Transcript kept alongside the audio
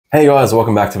Hey guys,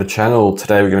 welcome back to the channel.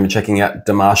 Today we're going to be checking out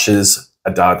Dimash's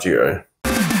Adagio.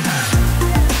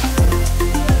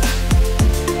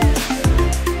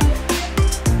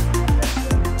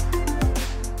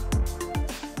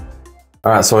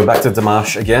 Alright, so we're back to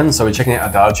Dimash again. So we're checking out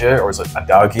Adagio, or is it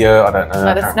Adagio? I don't know.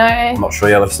 Let us know. I'm not sure.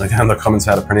 Yeah, let us know down in the comments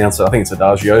how to pronounce it. I think it's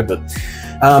Adagio, but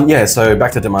yeah, so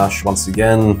back to Dimash once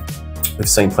again. We've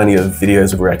seen plenty of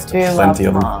videos, we've reacted to plenty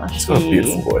of them. He's got a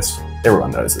beautiful voice.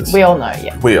 Everyone knows this. We all know,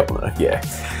 yeah. We all know, yeah.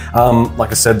 Like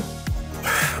I said,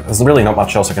 there's really not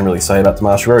much else I can really say about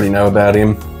Dimash. We already know about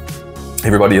him.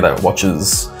 Everybody that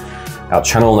watches our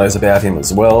channel knows about him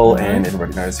as well, and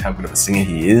everybody knows how good of a singer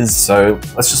he is. So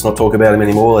let's just not talk about him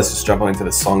anymore. Let's just jump on into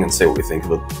the song and see what we think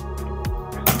of it.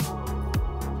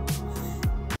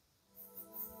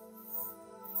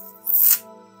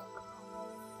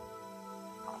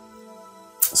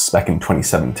 This is back in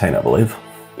 2017, I believe.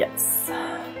 Yes.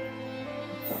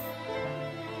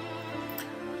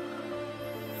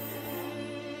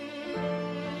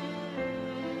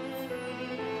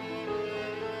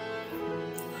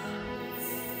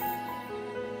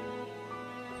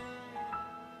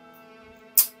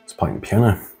 He's playing the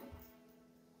piano.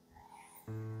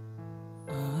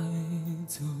 I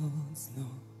don't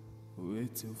know where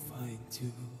to find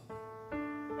you.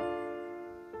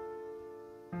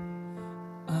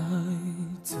 I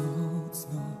don't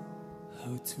know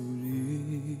how to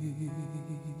reach.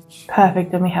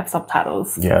 Perfect, and we have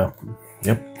subtitles. Yeah.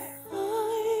 Yep.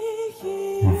 I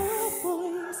hear a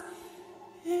voice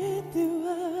in the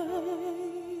way.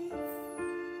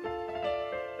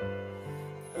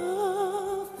 I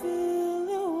feel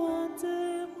you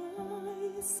under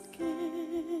my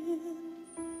skin.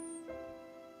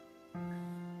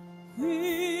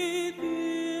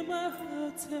 Within my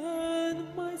heart and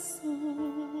my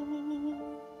soul,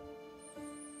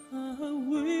 I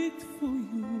wait for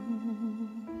you.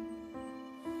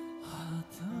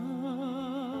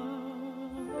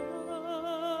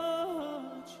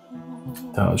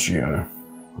 Adagio.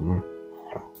 Ooh.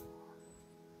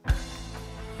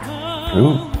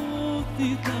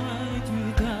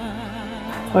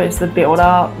 So it's the build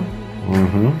up.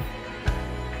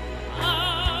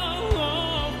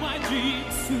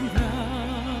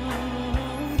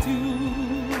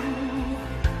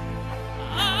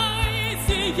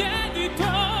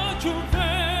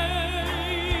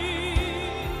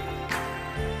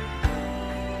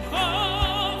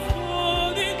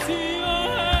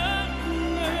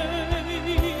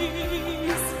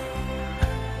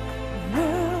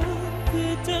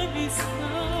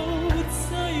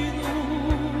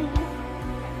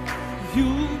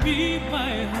 You'll be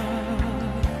my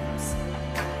house.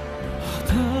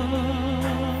 Adagio.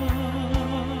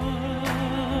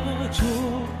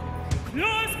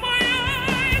 Close my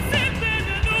eyes and then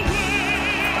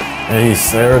away. Hey,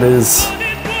 there it is.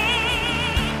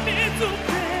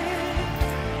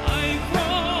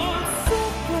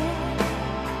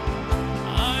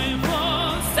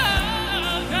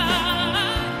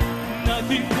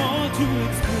 Nothing more to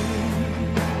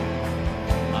explain.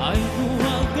 I know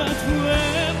I've got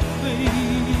ways.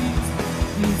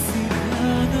 This is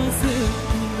another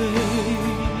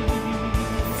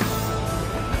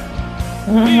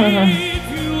if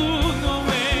you know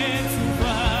where to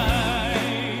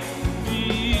find me,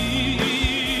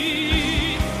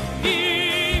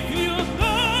 if you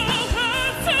know how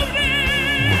to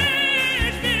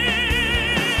reach me,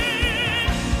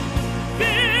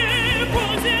 there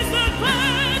was just a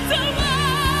part of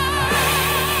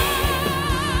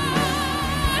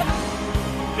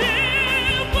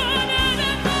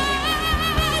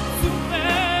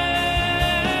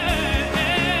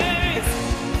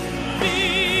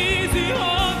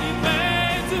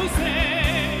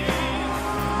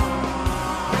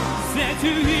to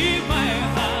hear my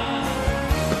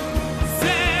heart,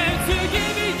 said to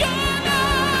give me your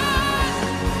love,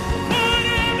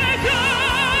 whatever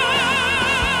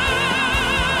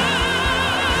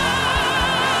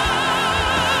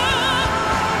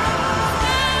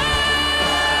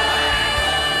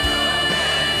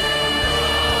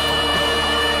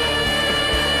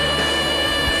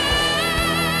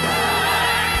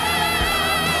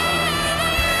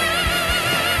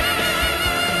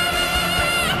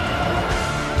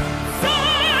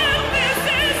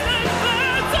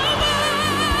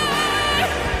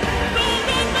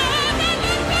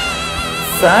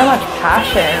So much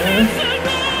passion.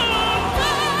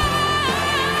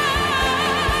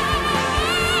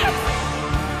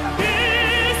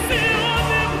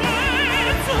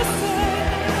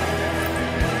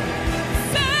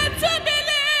 Said to believe,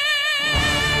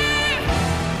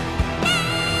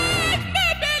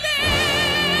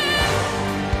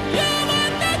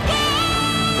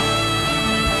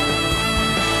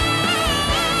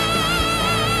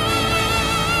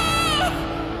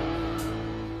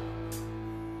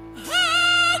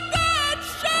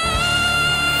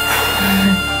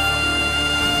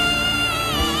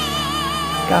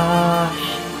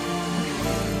 gosh.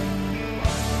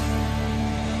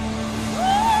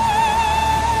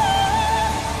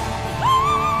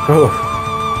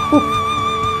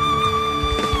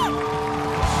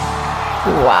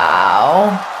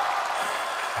 Wow.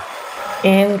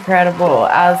 Incredible,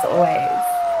 as always.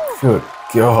 Good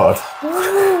God.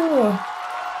 Ooh.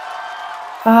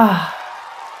 Ah.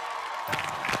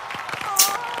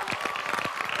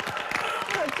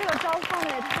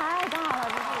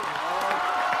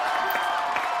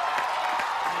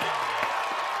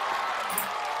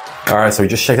 All right, so we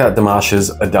just checked out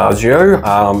Dimash's Adagio.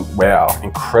 Wow,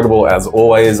 incredible as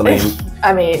always. I mean,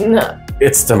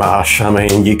 it's Dimash. I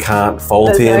mean, you can't fault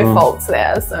there's him. no faults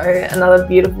there. So another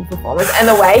beautiful performance, and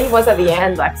the way he was at the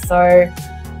end, like so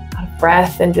out of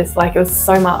breath, and just like it was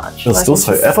so much. It was like, still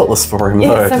so effortless for him.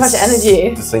 Yeah, though. so much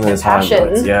energy. To sing and those high passion.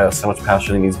 notes. Yeah, so much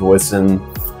passion in his voice, and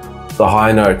the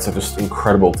high notes are just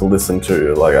incredible to listen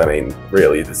to. Like, I mean,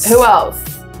 really, this. Who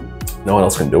else? No one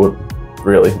else can do it.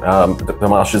 Really,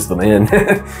 Dimash is the man.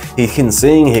 He can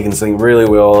sing really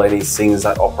well, and he sings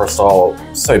that opera style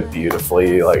so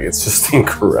beautifully. Like, it's just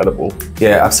incredible.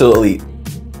 Yeah, absolutely.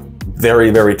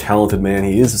 Very, very talented man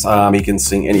he is. He can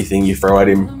sing anything you throw at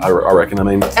him, I reckon. I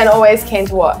mean, and always keen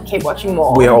to keep watching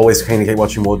more. We are always keen to keep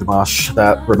watching more Dimash.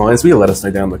 That reminds me, let us know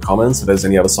down in the comments if there's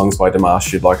any other songs by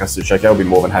Dimash you'd like us to check out. We'd be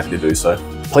more than happy to do so.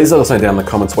 Please let us know down in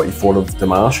the comments what you thought of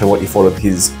Dimash and what you thought of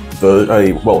his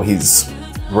his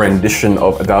rendition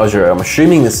of Adagio. I'm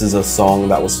assuming this is a song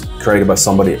that was created by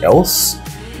somebody else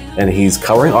and he's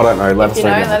covering. I don't know. Let us know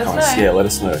down in the comments. Yeah, let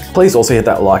us know. Please also hit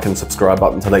that like and subscribe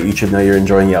button to let YouTube know you're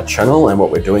enjoying our channel and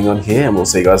what we're doing on here. And we'll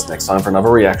see you guys next time for another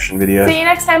reaction video. See you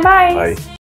next time. Bye. Bye.